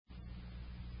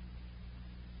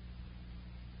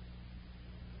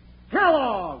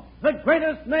Kellogg, the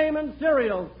greatest name in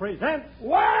cereals, presents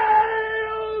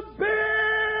Wild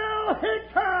Bill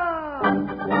Hickok!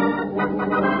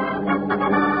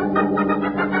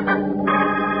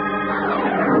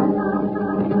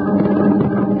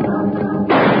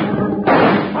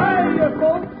 Hiya,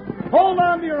 folks. Hold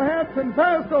on to your hats and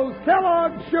pass those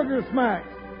Kellogg Sugar Smacks.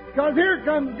 Because here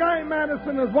comes Guy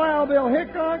Madison as Wild Bill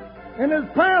Hickok and his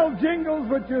pal Jingles,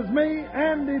 which is me,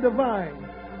 Andy Devine.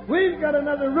 We've got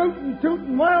another rootin'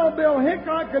 tootin' Wild Bill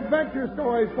Hickok adventure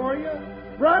story for you,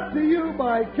 brought to you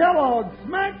by Kellogg's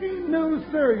smacking new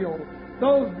cereal,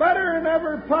 those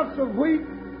better-than-ever puffs of wheat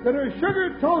that are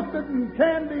sugar-toasted and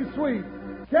candy sweet.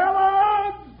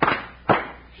 Kellogg's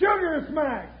Sugar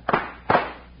Smacks!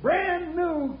 Brand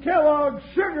new Kellogg's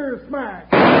Sugar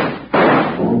Smacks!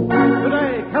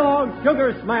 Today, Kellogg's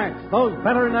Sugar Smacks, those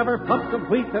better-than-ever puffs of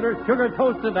wheat that are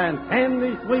sugar-toasted and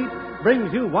candy sweet,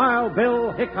 brings you Wild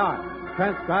Bill Hickok,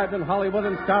 transcribed in Hollywood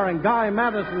and starring Guy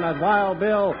Madison as Wild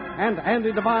Bill and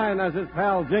Andy Devine as his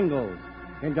pal Jingles.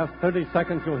 In just 30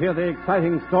 seconds, you'll hear the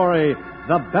exciting story,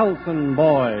 The Belson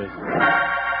Boys.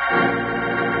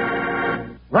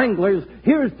 Wranglers,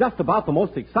 here's just about the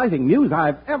most exciting news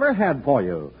I've ever had for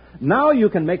you. Now you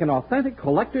can make an authentic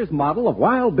collector's model of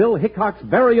Wild Bill Hickok's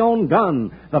very own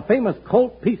gun, the famous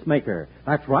Colt Peacemaker.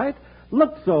 That's right.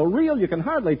 Looks so real you can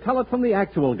hardly tell it from the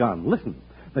actual gun. Listen,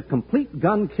 the complete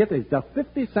gun kit is just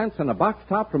 50 cents in a box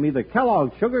top from either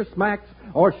Kellogg's Sugar Smacks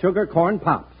or Sugar Corn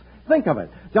Pops. Think of it,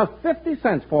 just 50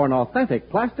 cents for an authentic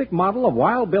plastic model of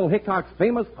Wild Bill Hickok's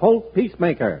famous Colt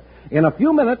Peacemaker. In a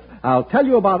few minutes, I'll tell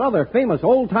you about other famous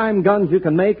old-time guns you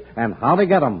can make and how to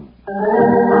get them.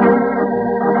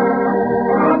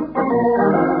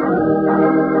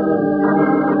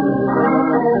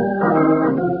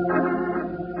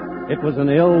 It was an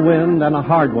ill wind and a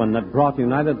hard one that brought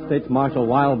United States Marshal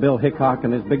Wild Bill Hickok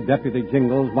and his big deputy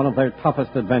Jingles one of their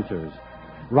toughest adventures.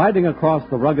 Riding across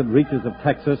the rugged reaches of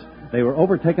Texas, they were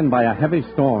overtaken by a heavy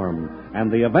storm,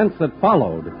 and the events that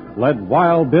followed led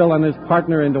Wild Bill and his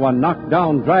partner into a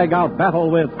knockdown, drag-out battle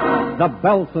with the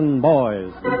Belson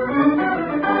Boys.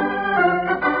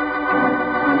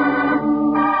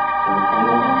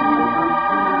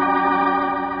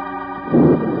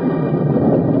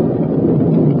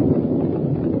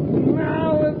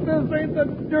 Now, if this ain't the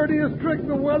dirtiest trick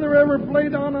the weather ever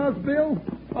played on us, Bill,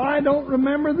 I don't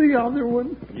remember the other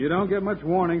one. You don't get much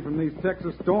warning from these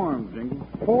Texas storms, Jingles.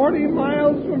 40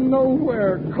 miles from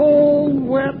nowhere, cold,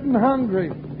 wet, and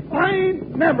hungry. I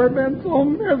ain't never been so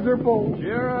miserable.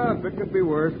 Cheer up, it could be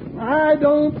worse. I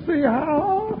don't see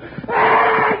how.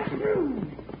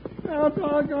 Now,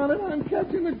 doggone it, I'm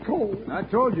catching a cold. I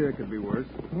told you it could be worse.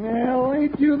 Well,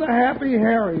 ain't you the happy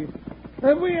Harry?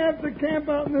 If we have to camp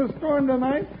out in this storm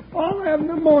tonight, I'll have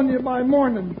pneumonia by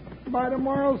morning. By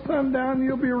tomorrow's sundown,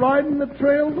 you'll be riding the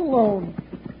trails alone.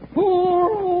 Poor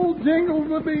old Jingles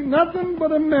will be nothing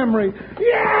but a memory.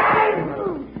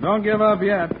 Yeah! Don't give up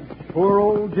yet. Poor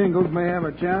old Jingles may have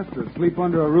a chance to sleep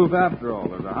under a roof after all.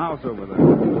 There's a house over there.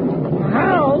 A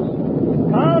house?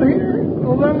 Out here?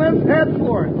 Well, then let's head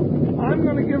for it. I'm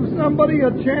going to give somebody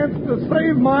a chance to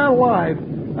save my life.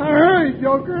 Now, hurry,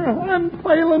 Joker. I'm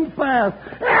failing fast.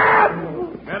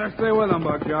 Better stay with them,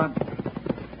 Buckshot.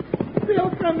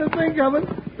 Still, come to think of it,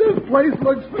 this place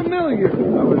looks familiar.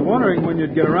 I was wondering when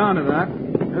you'd get around to that.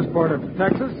 This part of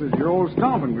Texas is your old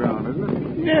stomping ground, isn't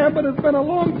it? Yeah, but it's been a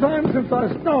long time since I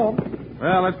stomped.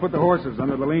 Well, let's put the horses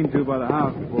under the lean-to by the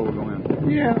house before we go in.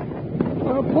 Yeah.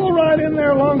 Pull right in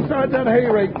there alongside that hay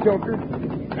rake, Joker.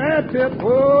 That's it.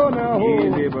 Oh, now,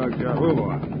 whoa. Easy, Buckshot. Oh,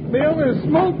 boy. Bill, there's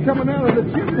smoke coming out of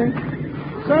the chimney.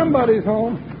 Somebody's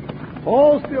home.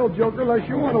 Hold still, Joker, unless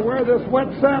you want to wear this wet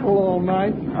saddle all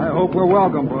night. I hope we're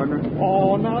welcome, partner.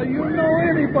 Oh, now, you know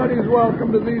anybody's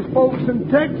welcome to these folks in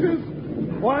Texas.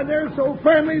 Why, they're so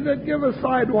friendly they'd give a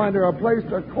sidewinder a place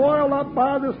to coil up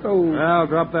by the stove. Well,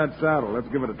 drop that saddle. Let's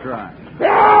give it a try.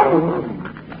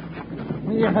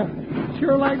 Yeah,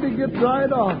 sure like to get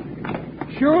dried off.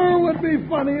 Sure would be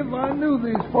funny if I knew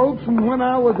these folks from when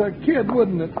I was a kid,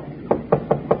 wouldn't it?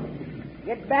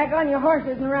 Get back on your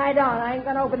horses and ride on. I ain't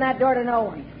going to open that door to no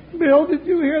one. Bill, did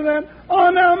you hear that? Oh,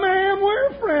 now, ma'am,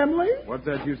 we're friendly. What's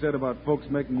that you said about folks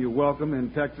making you welcome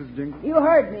in Texas, Jingles? You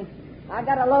heard me. I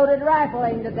got a loaded rifle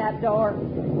aimed at that door.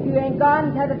 If you ain't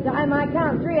gone till the time I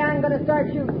count 3, I'm going to start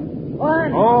shooting.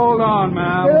 1. Hold on,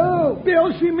 ma'am. 2.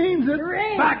 Bill, she means it.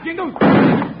 3. Back, Jingles!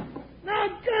 Now,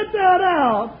 get that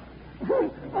out.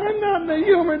 I'm not in the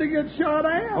humor to get shot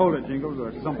at. Hold it, Jingles.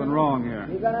 There's something wrong here.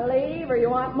 You going to leave or you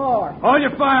want more? Hold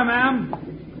your fire, ma'am.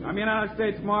 I'm United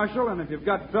States Marshal, and if you've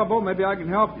got trouble, maybe I can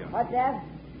help you. What's that?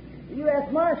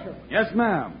 U.S. Marshal. Yes,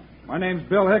 ma'am. My name's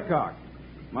Bill Hickok.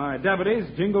 My deputy's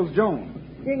Jingles Jones.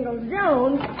 Jingles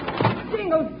Jones?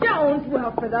 Jingles Jones?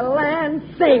 Well, for the land's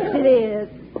sakes, it is.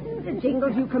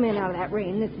 Jingles, you come in out of that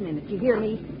rain this minute. You hear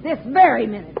me? This very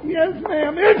minute. Yes,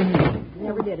 ma'am. It's...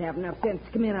 Never did have enough sense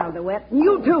to come in out of the wet. And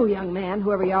you too, young man,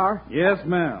 whoever you are. Yes,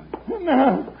 ma'am.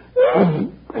 Now,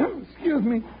 excuse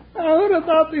me. I would have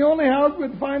thought the only house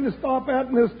we'd find to stop at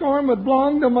in this storm would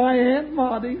belong to my Aunt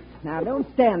Maudie. Now, don't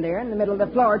stand there in the middle of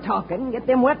the floor talking. Get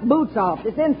them wet boots off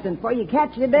this instant before you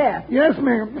catch your death. Yes,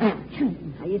 ma'am.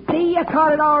 Now, you see, you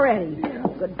caught it already.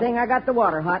 Good thing I got the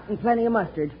water hot and plenty of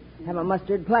mustard. Have a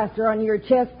mustard plaster on your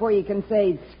chest before you can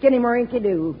say skinny morinky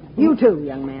do. You too,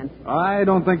 young man. I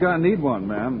don't think I need one,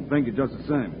 ma'am. Think it just the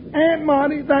same. Aunt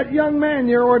Maudie, that young man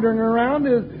you're ordering around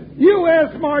is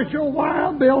U.S. Marshal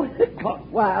Wild Bill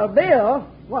Hickok. Wild Bill?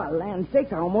 Well, land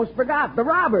sakes, I almost forgot. The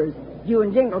robbers. You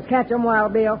and Jingles catch 'em,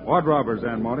 Wild Bill. What robbers,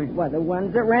 Aunt Maudie? Well, the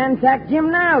ones that ransacked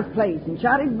Jim Niles' place and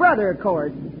shot his brother, of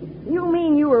course. You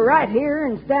mean you were right here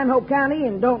in Stanhope County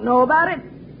and don't know about it?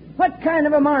 What kind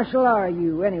of a marshal are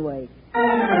you, anyway?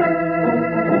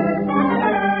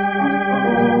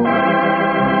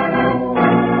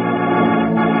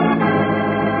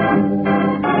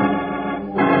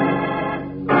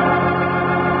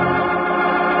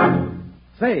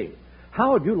 Say,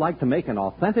 how would you like to make an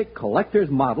authentic collector's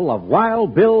model of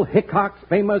Wild Bill Hickok's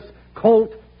famous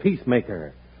Colt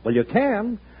Peacemaker? Well, you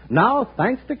can. Now,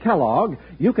 thanks to Kellogg,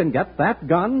 you can get that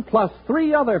gun plus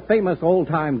 3 other famous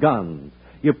old-time guns.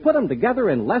 You put them together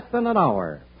in less than an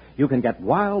hour. You can get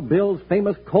Wild Bill's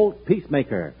famous Colt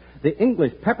Peacemaker, the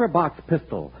English pepper box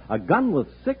pistol, a gun with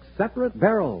 6 separate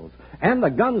barrels, and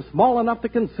a gun small enough to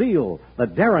conceal, the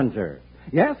Derringer.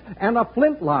 Yes, and a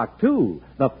flintlock, too,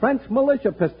 the French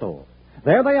militia pistol.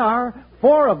 There they are,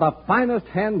 4 of the finest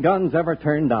handguns ever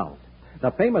turned out. The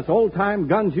famous old-time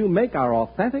guns you make are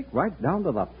authentic right down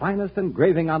to the finest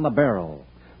engraving on the barrel.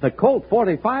 The Colt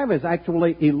 45 is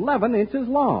actually 11 inches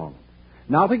long.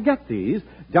 Now, to get these,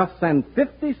 just send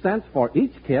 50 cents for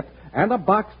each kit and a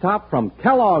box top from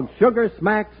Kellogg's Sugar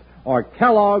Smacks or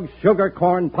Kellogg's Sugar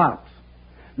Corn Pops.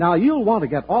 Now, you'll want to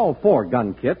get all 4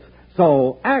 gun kits,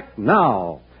 so act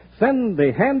now. Send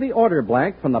the handy order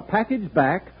blank from the package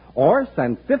back or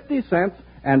send 50 cents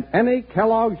and any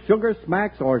Kellogg's Sugar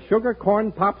Smacks or Sugar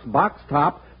Corn Pops box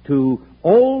top to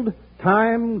Old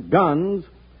Time Guns,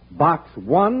 Box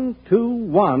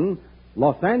 121,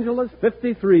 Los Angeles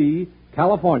 53,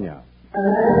 California.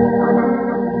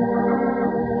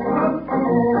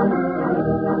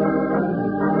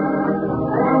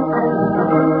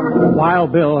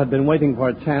 Wild Bill had been waiting for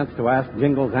a chance to ask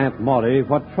Jingles' Aunt Maudie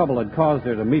what trouble had caused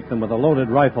her to meet them with a loaded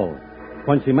rifle.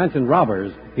 When she mentioned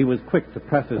robbers, he was quick to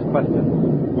press his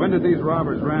question. When did these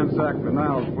robbers ransack the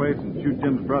Niles place and shoot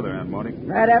Jim's brother, Aunt Maudie?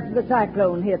 Right after the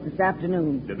cyclone hit this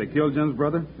afternoon. Did they kill Jim's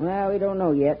brother? Well, we don't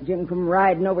know yet. Jim come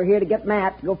riding over here to get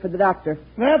Matt to go for the doctor.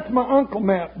 That's my Uncle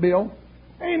Matt, Bill.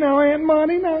 Hey, now, Aunt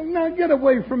Maudie, now get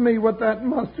away from me with that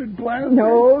mustard plaster.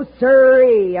 No,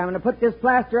 sirree. I'm going to put this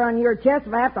plaster on your chest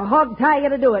if I have to hog tie you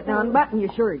to do it. Now, unbutton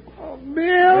your shirt. Oh,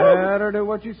 Bill! Let her do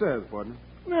what she says, partner.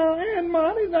 Now, Aunt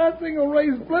Maudie, that thing will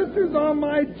raise blisters on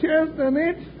my chest an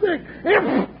inch thick.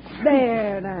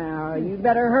 There, now. You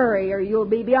better hurry or you'll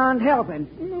be beyond helping.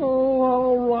 Oh,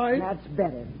 all right. That's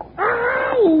better.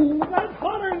 Ow! That's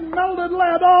hotter than melted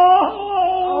lead. Oh!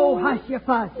 Oh, hush your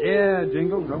fuss. Yeah,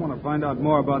 Jingles, I want to find out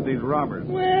more about these robbers.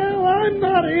 Well, I'm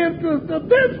not interested.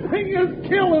 This thing is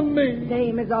killing me.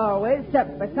 Same as always,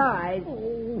 except besides.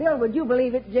 Bill, would you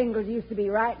believe it? Jingles used to be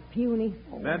right puny.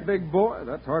 That big boy?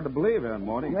 That's hard to believe, Aunt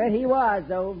Maudie. Well, he was,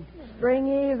 though.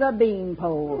 Springy as a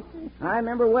beanpole. I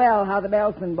remember well how the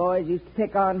Belson boys used to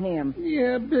pick on him.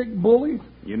 Yeah, big bullies.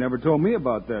 You never told me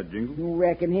about that, Jingles. You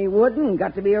reckon he wouldn't?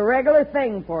 Got to be a regular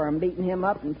thing for him, beating him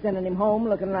up and sending him home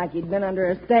looking like he'd been under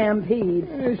a stampede.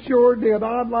 They sure did.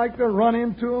 I'd like to run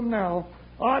into him now.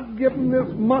 I'd give him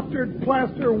this mustard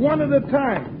plaster one at a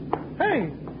time.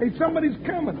 Hey, somebody's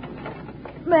coming.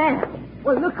 Matt,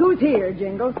 well, look who's here,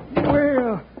 Jingles.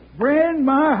 Well, friend,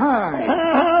 my heart.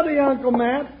 Howdy, Uncle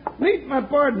Matt. Meet my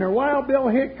partner, Wild Bill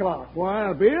Hickok.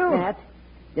 Wild Bill? Matt,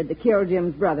 did they kill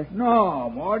Jim's brother? No,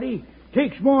 Marty.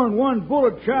 Takes more than one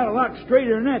bullet shot a lot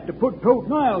straighter than that to put Tote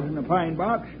Niles in the pine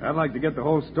box. I'd like to get the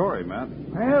whole story, Matt.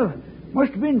 Well,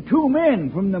 must have been 2 men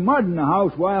from the mud in the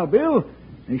house, Wild Bill.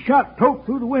 They shot Tote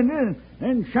through the window and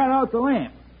then shot out the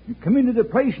lamp. He come into the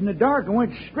place in the dark and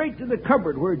went straight to the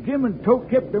cupboard where Jim and Tote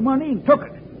kept their money and took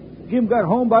it. Jim got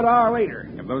home about an hour later.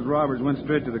 If those robbers went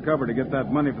straight to the cupboard to get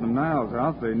that money from the Niles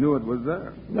house, they knew it was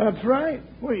there. That's right.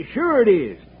 Well, sure it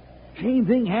is. Same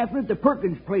thing happened at the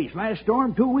Perkins place last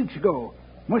storm 2 weeks ago.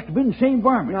 Must have been the same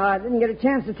varmint. No, I didn't get a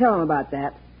chance to tell him about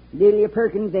that. Delia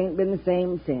Perkins ain't been the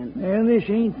same since. And this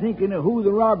ain't thinking of who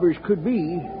the robbers could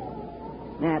be.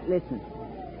 Matt, listen.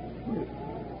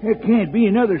 It can't be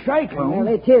another cyclone. Well,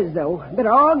 it is, though.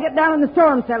 Better all get down in the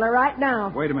storm cellar right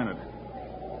now. Wait a minute.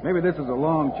 Maybe this is a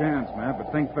long chance, Matt,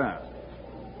 but think fast.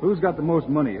 Who's got the most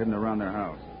money hidden around their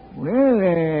house? Well,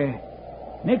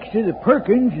 next to the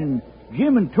Perkins and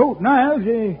Jim and Tote Niles,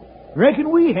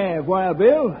 reckon we have, Wild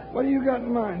Bill. What do you got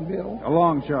in mind, Bill? A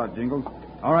long shot, Jingles.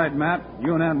 All right, Matt,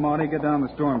 you and Aunt Maudie get down the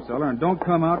storm cellar and don't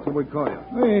come out till we call you.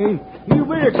 Hey, you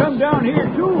better come down here,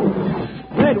 too.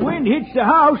 That wind hits the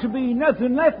house, there'll be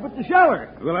nothing left but the cellar.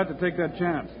 We'll have to take that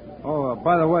chance. Oh,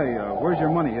 by the way, where's your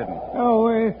money hidden? Oh,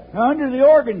 under the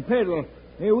organ pedal.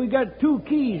 We got 2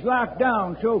 keys locked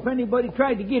down, so if anybody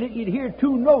tried to get it, you'd hear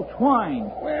 2 notes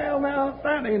whine. Well, now,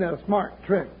 that ain't a smart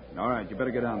trick. All right, you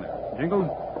better get down there. Jingles,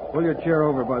 pull your chair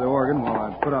over by the organ while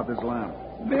I put out this lamp.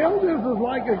 Bill, this is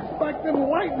like expecting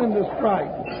lightning to strike.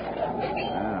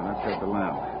 Yeah, that's got the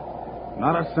lamp.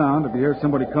 Not a sound if you hear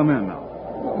somebody come in now.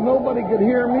 Nobody could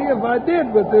hear me if I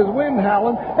did with this wind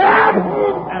howling.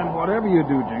 And whatever you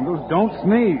do, Jingles, don't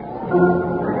sneeze.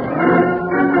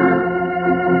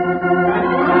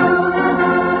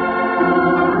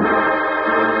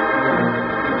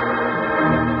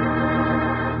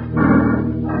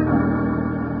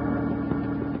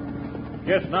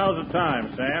 Guess now's the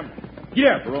time, Sam.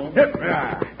 Get Roll.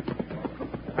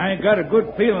 I ain't got a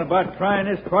good feeling about trying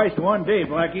this twice in one day,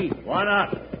 Blackie. Why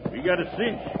not? We got a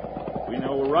cinch. We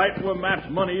know right where Matt's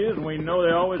money is, and we know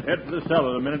they always head for the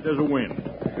cellar the minute there's a wind.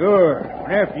 Sure.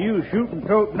 After you shooting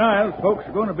Tote Niles, folks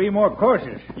are going to be more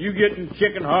cautious. You getting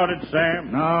chicken-hearted,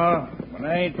 Sam? No, but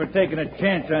I ain't for taking a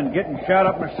chance on getting shot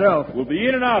up myself. We'll be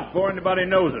in and out before anybody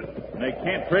knows it. And they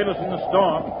can't trail us in the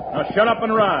storm. Now shut up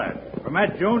and ride. From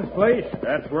Matt Jones' place?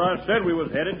 That's where I said we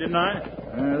was headed, didn't I?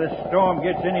 This storm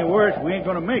gets any worse, we ain't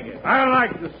going to make it. I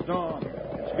like the storm.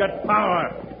 It's got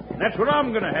power. And that's what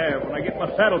I'm going to have when I get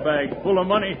my saddlebags full of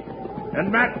money.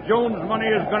 And Matt Jones' money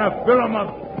is going to fill 'em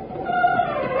up.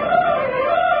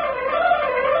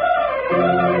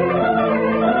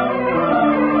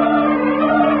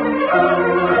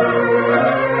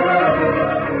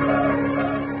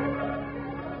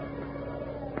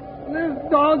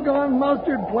 This doggone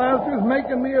mustard plaster's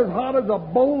making me as hot as a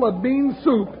bowl of bean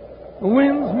soup. The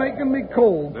wind's making me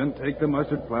cold. Then take the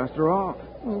mustard plaster off.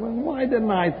 Well, then why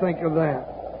didn't I think of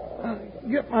that?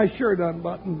 Get my shirt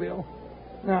unbuttoned, Bill.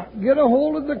 Now, get a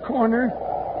hold of the corner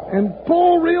and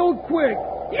pull real quick.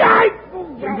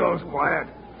 Yikes! Jingles, quiet.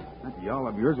 That yell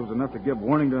of yours was enough to give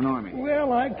warning to an army.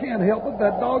 Well, I can't help it.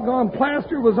 That doggone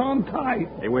plaster was on tight.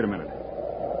 Hey, wait a minute.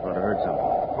 Thought I heard something.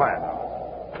 Quiet now.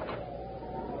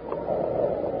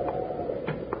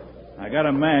 I got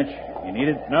a match. You need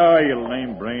it? No, you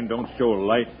lame brain. Don't show a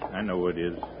light. I know it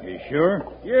is. You sure?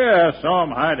 Yeah, I saw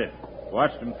him hide it.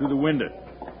 Watched him through the window.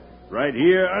 Right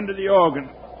here under the organ.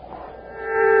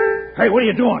 Hey, what are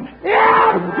you doing?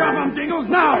 Yeah! Drop him, Jingles,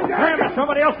 now! Sam, there's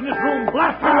somebody else in this room.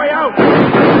 Blast your way out!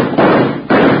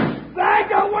 I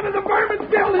got one of the vermin,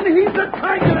 Bill, and he's a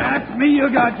tiger. That's me you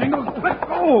got, Jingles. Let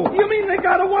go. You mean they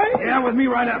got away? Yeah, with me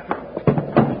right after him.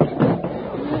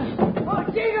 Oh,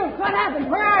 Jingles, what happened?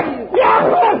 Where are you?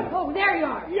 Yeah! Oh, there you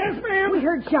are. Yes, ma'am. We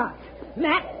heard shots.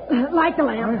 Matt, light the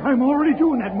lamp. I'm already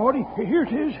doing that, Morty. Here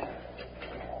it is.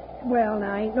 Well,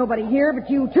 now, ain't nobody here but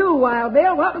you too, Wild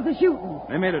Bill. What was the shooting?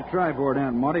 They made a try for it,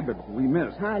 Aunt Maudie, but we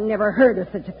missed. I never heard of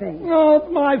such a thing. No,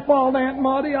 it's my fault, Aunt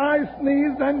Maudie. I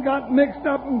sneezed and got mixed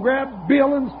up and grabbed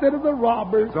Bill instead of the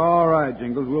robbers. It's all right,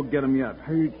 Jingles. We'll get him yet.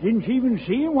 Didn't you even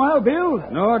see him, Wild Bill?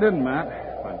 No, I didn't,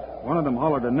 Matt. But one of them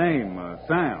hollered a name,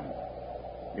 Sam.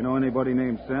 You know anybody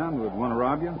named Sam who would want to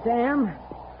rob you? Sam?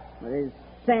 Well, there's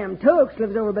Sam Tooks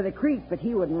lives over by the creek, but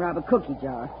he wouldn't rob a cookie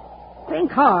jar.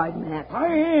 Think hard, Matt. I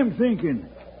am thinking.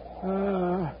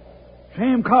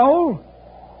 Sam Cowell?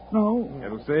 No.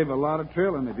 It'll save a lot of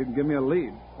trailing. They didn't give me a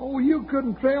lead. Oh, you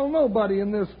couldn't trail nobody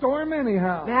in this storm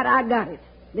anyhow. Matt, I got it.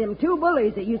 Them 2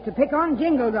 bullies that used to pick on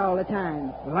Jingles all the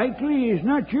time. Likely is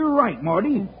not your right,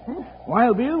 Morty. Huh?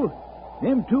 Wild Bill,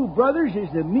 them 2 brothers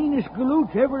is the meanest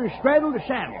galoots ever straddled a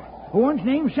saddle. One's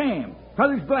named Sam,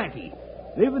 t'other's Blackie.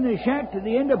 Live in the shack to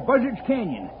the end of Buzzard's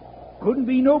Canyon. Couldn't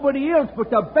be nobody else but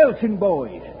the Belchin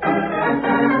boys.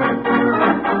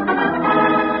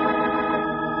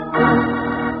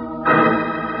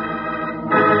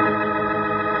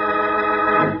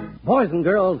 Boys and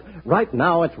girls, right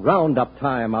now it's roundup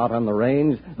time out on the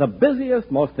range, the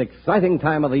busiest, most exciting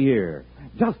time of the year.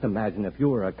 Just imagine if you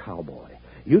were a cowboy.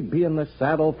 You'd be in the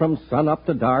saddle from sun up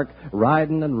to dark,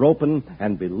 riding and roping,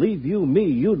 and believe you me,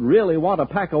 you'd really want to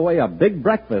pack away a big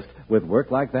breakfast with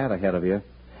work like that ahead of you.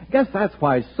 Guess that's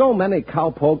why so many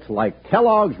cowpokes like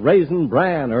Kellogg's Raisin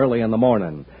Bran early in the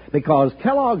morning. Because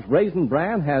Kellogg's Raisin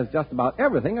Bran has just about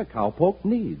everything a cowpoke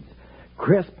needs.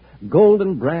 Crisp,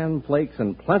 golden bran flakes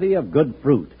and plenty of good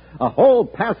fruit. A whole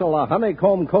passel of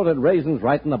honeycomb-coated raisins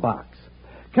right in the box.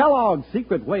 Kellogg's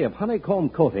secret way of honeycomb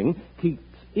coating keeps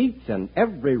each and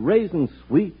every raisin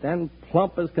sweet and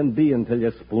plump as can be until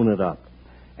you spoon it up.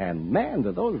 And, man,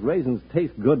 do those raisins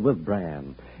taste good with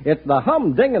bran. It's the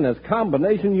humdinginest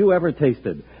combination you ever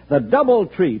tasted. The double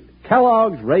treat,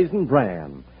 Kellogg's Raisin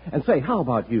Bran. And say, how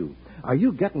about you? Are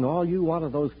you getting all you want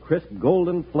of those crisp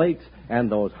golden flakes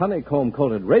and those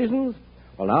honeycomb-coated raisins?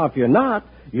 Well, now, if you're not,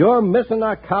 you're missing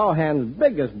a cowhand's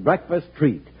biggest breakfast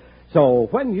treat. So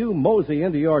when you mosey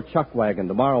into your chuck wagon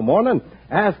tomorrow morning,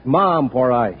 ask Mom for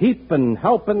a heapin'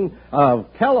 helping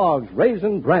of Kellogg's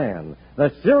Raisin Bran,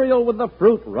 the cereal with the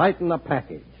fruit right in the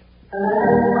package.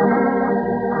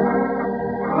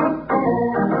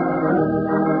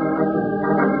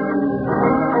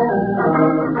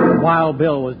 Wild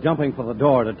Bill was jumping for the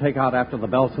door to take out after the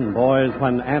Belson boys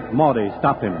when Aunt Maudie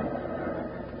stopped him.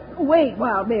 Wait,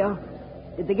 Wild Bill.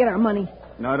 Did they get our money?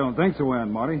 No, I don't think so,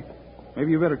 Aunt Marty.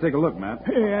 Maybe you better take a look, Matt.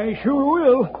 Hey, I sure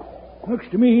will. Looks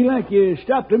to me like you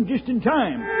stopped them just in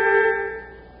time.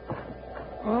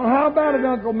 How about it,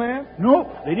 Uncle Matt?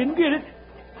 Nope, they didn't get it.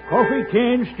 Coffee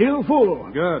can's still full.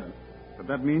 Good. But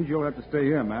that means you'll have to stay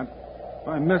here, Matt. If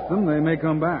I miss them, they may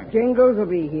come back. Jingles will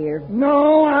be here.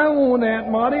 No, I won't, Aunt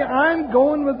Marty. I'm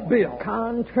going with Bill.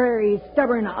 Contrary,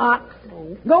 stubborn ox.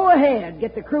 Go ahead.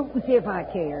 Get the croup and see if I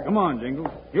care. Come on,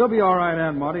 Jingles. He'll be all right,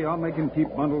 Aunt Marty. I'll make him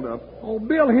keep bundled up. Oh,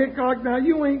 Bill Hickok, now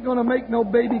you ain't going to make no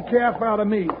baby calf out of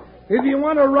me. If you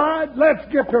want to ride, let's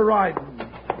get to riding.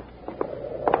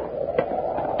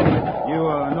 You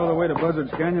know the way to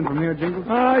Buzzard's Canyon from here, Jingles?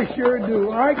 I sure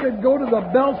do. I could go to the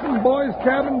Belson boys'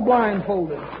 cabin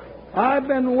blindfolded. I've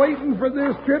been waiting for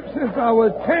this trip since I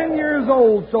was 10 years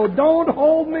old, so don't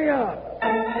hold me up.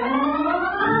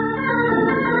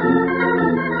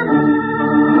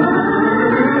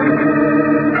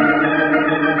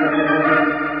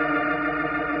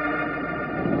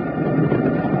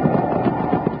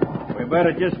 We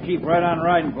better just keep right on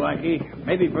riding, Blackie.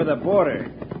 Maybe for the border.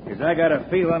 Because I got a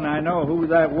feeling I know who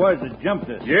that was that jumped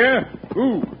us. Yeah?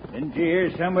 Who? Didn't you hear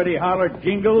somebody holler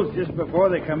Jingles just before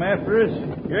they come after us?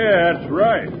 Yeah, that's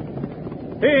right.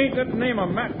 Hey, ain't that the name of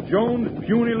Matt Jones'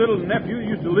 puny little nephew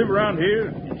used to live around here?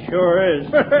 It sure is.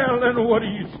 Well, then what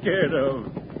are you scared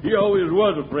of? He always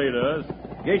was afraid of us.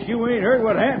 Guess you ain't heard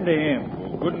what happened to him.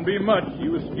 Well, couldn't be much. He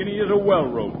was skinny as a well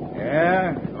rope.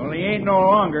 Yeah, only he ain't no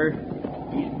longer.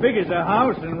 He's big as a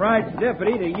house and rides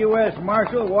deputy to U.S.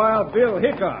 Marshal Wild Bill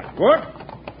Hickok. What?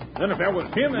 Then if that was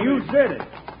him... You said it.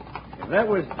 If that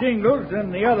was Jingles,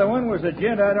 then the other one was a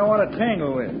gent I don't want to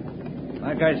tangle with.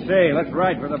 Like I say, let's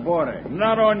ride for the border.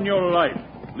 Not on your life.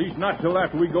 At least not till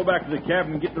after we go back to the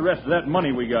cabin and get the rest of that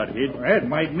money we got hid. That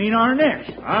might mean our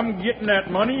necks. I'm getting that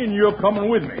money and you're coming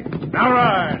with me. Now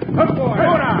ride. Up, boy.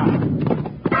 Go down.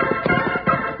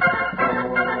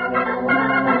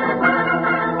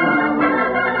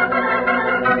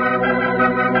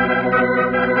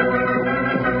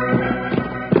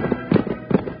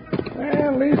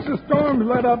 Storm's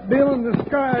let up, Bill, and the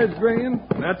sky's graying.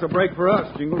 That's a break for us,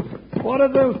 Jingles. What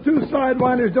if those two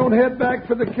sidewinders don't head back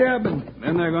for the cabin?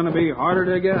 Then they're going to be harder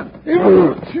to get.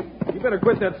 You better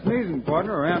quit that sneezing,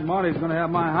 partner, or Aunt Marty's going to have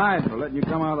my hide for letting you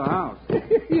come out of the house.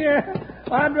 Yeah,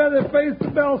 I'd rather face the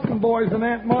Belson boys than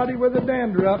Aunt Marty with a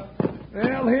dandruff.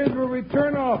 Well, here's where we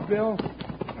turn off, Bill.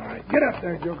 All right, get up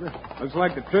there, Joker. Looks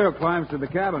like the trail climbs to the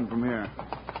cabin from here.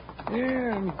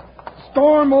 Yeah, and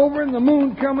storm over and the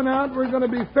moon coming out, we're going to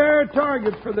be fair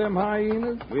targets for them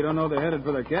hyenas. We don't know they're headed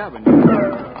for the cabin.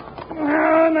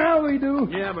 Now we do.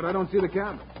 Yeah, but I don't see the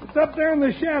cabin. It's up there in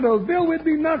the shadows. Bill, we'd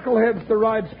be knuckleheads to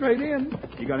ride straight in.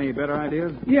 You got any better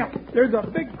ideas? Yeah, there's a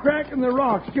big crack in the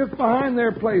rocks just behind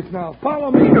their place now.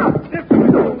 Follow me.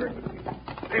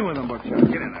 Stay with them,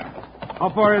 Buckshot. Get in there. How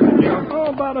far is it, Joe?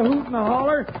 Oh, about a hoot and a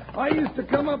holler. I used to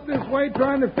come up this way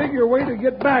trying to figure a way to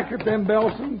get back at them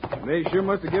Belsons. They sure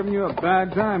must have given you a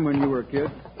bad time when you were a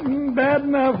kid. Bad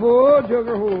enough, oh,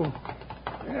 Joker, oh.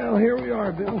 Well, here we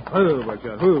are, Bill. Oh,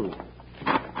 Buckshot, who?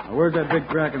 Now, where's that big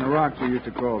crack in the rocks you used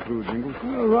to crawl through, Jingles?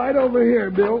 Well, right over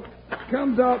here, Bill.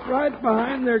 Comes out right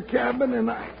behind their cabin, and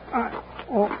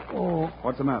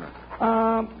What's the matter?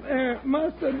 There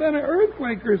must have been an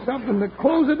earthquake or something to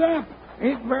close it up.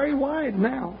 Ain't very wide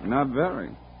now. Not very.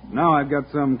 Now I've got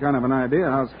some kind of an idea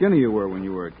how skinny you were when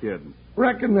you were a kid.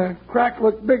 Reckon the crack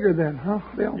looked bigger then, huh,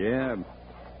 Bill? Yeah.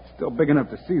 Still big enough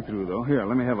to see through, though. Here,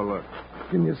 let me have a look.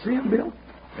 Can you see him, Bill?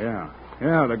 Yeah,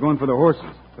 they're going for the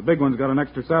horses. The big one's got an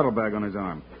extra saddlebag on his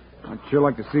arm. I'd sure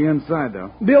like to see inside,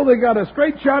 though. Bill, they got a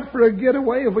straight shot for a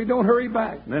getaway if we don't hurry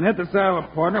back. Then hit the saddle,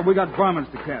 partner. We got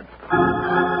varmints to catch.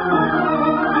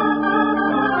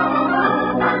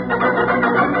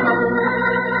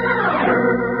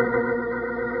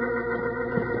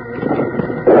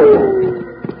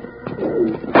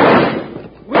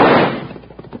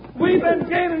 We've been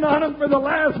gaining on them for the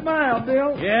last mile,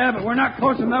 Bill. Yeah, but we're not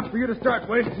close enough for you to start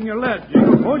wasting your lead.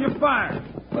 Jingles, hold your fire.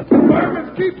 But the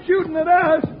varmints keep shooting at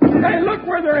us. Hey, look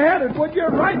where they're headed, would you?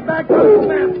 Right back to the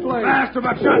Matt's place. Faster,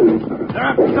 Buckshot. They're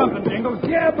after something, Jingles.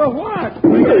 Yeah, but what? If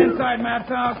we get inside Matt's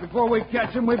house before we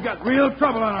catch him, we've got real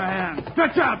trouble on our hands.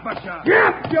 Stretch out, Buckshot.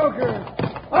 Yep, Joker.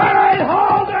 All right,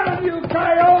 haul down, you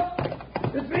coyotes.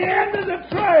 It's the end of the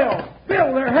trail.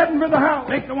 Bill, they're heading for the house.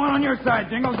 Take the one on your side,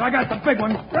 Jingles. I got the big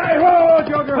one. Right, ho,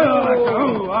 Joker,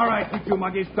 ho. All right, you two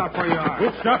monkeys, stop where you are.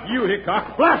 We'll stop you,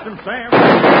 Hickok. Blast him, Sam.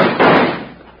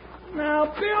 Now,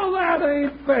 Bill, that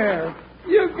ain't fair.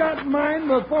 You got mine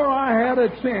before I had a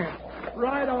chance.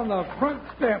 Right on the front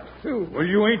steps, too. Well,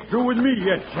 you ain't through with me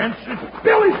yet, Jensen.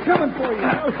 Billy's coming for you.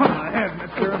 Come on ahead,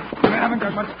 mister. We haven't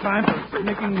got much time for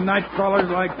sneaking night crawlers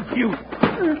like you.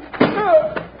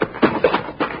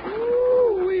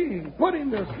 Ooh-wee. Put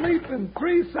him to sleep in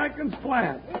 3 seconds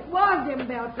flat. It was them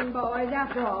Belton boys,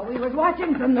 after all. We was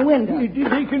watching from the window. Did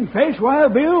he confess,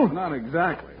 Wild Bill? Not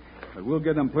exactly. But we'll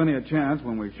give them plenty of chance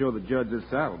when we show the judge this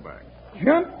saddlebag.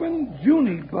 Jumping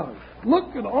Junie bug.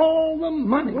 Look at all the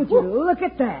money. Would you look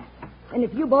at that? And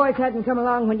if you boys hadn't come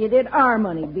along when you did, our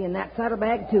money'd be in that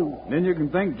saddlebag, too. Then you can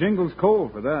thank Jingles Cole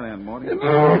for that, Aunt Morty.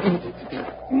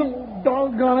 No,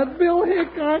 doggone it, Bill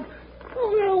Hickok.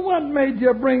 Oh, well, what made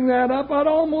you bring that up? I'd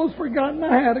almost forgotten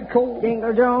I had a cold.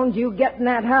 Dingle Jones, you get in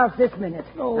that house this minute.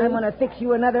 Oh. I'm going to fix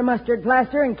you another mustard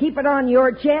plaster and keep it on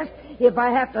your chest if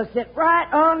I have to sit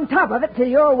right on top of it till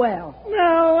you're well.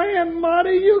 Now, Aunt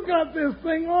Marty, you got this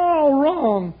thing all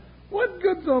wrong. What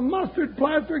good's a mustard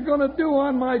plaster going to do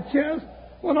on my chest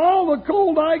when all the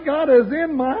cold I got is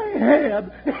in my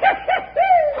head?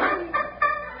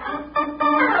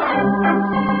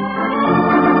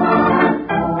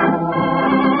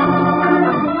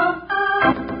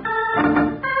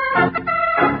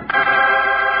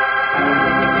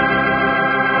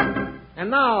 And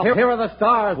now, here are the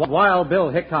stars: Wild Bill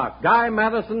Hickok, Guy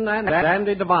Madison, and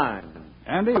Andy Devine.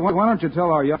 Andy, why don't you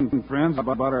tell our young friends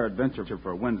about our adventure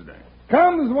for Wednesday?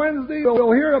 Comes Wednesday,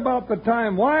 we'll hear about the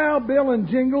time Wild Bill and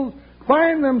Jingles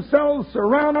find themselves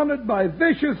surrounded by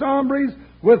vicious hombres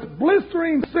with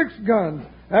blistering 6-guns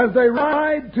as they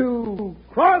ride to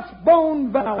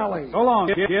Crossbone Valley. So long,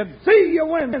 kid. See you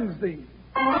Wednesday.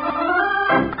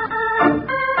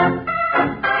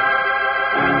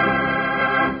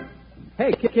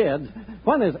 Hey, kids,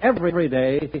 when is every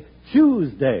day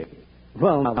Tuesday?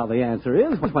 Well, now the answer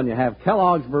is when you have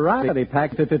Kellogg's Variety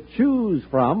Pack to choose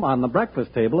from on the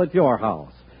breakfast table at your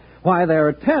house. Why, there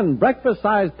are 10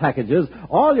 breakfast-sized packages,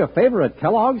 all your favorite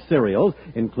Kellogg's cereals,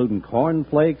 including Corn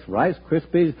Flakes, Rice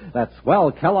Krispies, that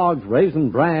swell Kellogg's Raisin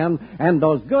Bran, and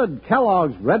those good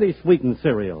Kellogg's Ready Sweetened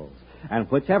cereals. And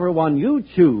whichever one you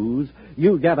choose,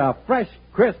 you get a fresh,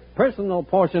 crisp, personal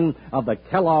portion of the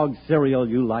Kellogg's cereal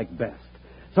you like best.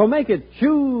 So make it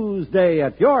Tuesday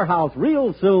at your house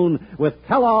real soon with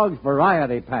Kellogg's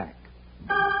Variety Pack.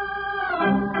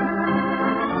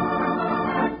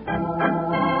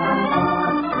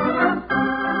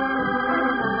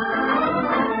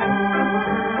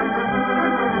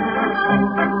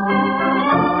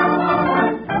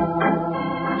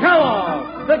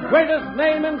 Kellogg's, the greatest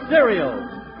name in cereals,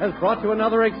 has brought you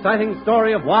another exciting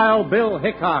story of Wild Bill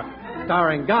Hickok,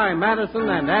 starring Guy Madison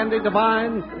and Andy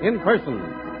Devine in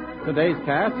person. Today's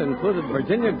cast included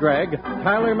Virginia Gregg,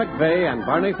 Tyler McVeigh, and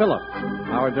Barney Phillips.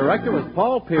 Our director was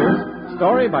Paul Pierce,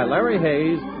 story by Larry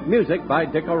Hayes, music by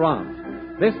Dick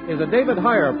Orant. This is a David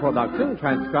Heyer production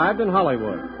transcribed in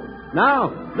Hollywood.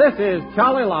 Now, this is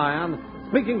Charlie Lyon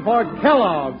speaking for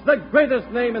Kellogg's, the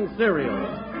greatest name in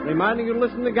cereals. Reminding you to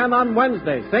listen again on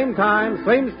Wednesday, same time,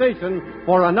 same station,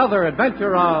 for another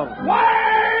adventure of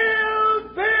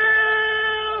Wild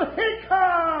Bill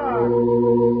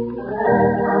Hickok!